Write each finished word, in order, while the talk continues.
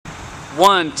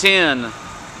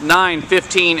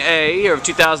110-915A of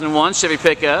 2001 Chevy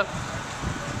pickup.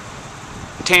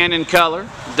 Tan in color.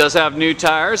 Does have new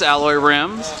tires, alloy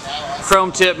rims,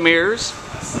 chrome tip mirrors,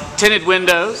 tinted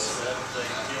windows.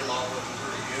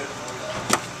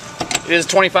 It is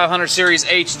 2500 series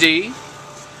HD.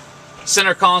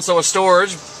 Center console with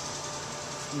storage.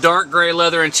 Dark gray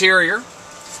leather interior.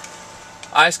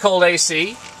 Ice cold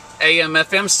AC. AM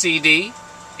FM CD.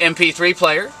 MP3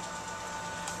 player.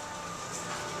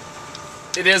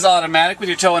 It is automatic with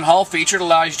your tow and haul feature. It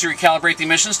allows you to recalibrate the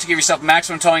emissions to give yourself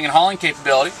maximum towing and hauling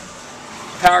capability.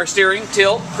 Power steering,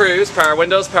 tilt, cruise, power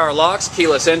windows, power locks,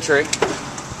 keyless entry.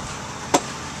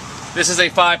 This is a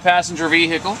 5-passenger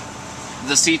vehicle.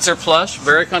 The seats are plush,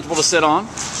 very comfortable to sit on.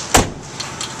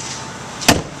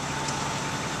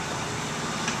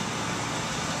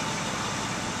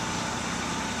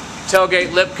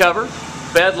 Tailgate lip cover,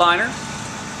 bed liner,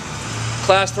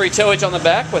 Class 3 towage on the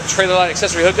back with trailer light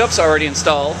accessory hookups already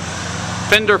installed.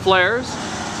 Fender flares.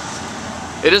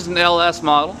 It is an LS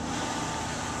model.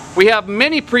 We have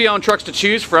many pre-owned trucks to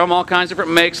choose from, all kinds of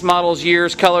different makes, models,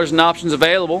 years, colors, and options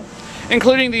available,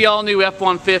 including the all-new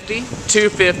F-150,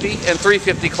 250, and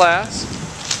 350 class.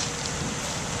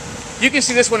 You can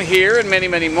see this one here and many,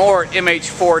 many more at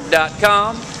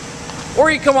mhford.com, or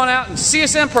you can come on out and see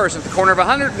us in person at the corner of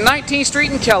 119th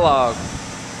Street in Kellogg.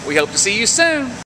 We hope to see you soon.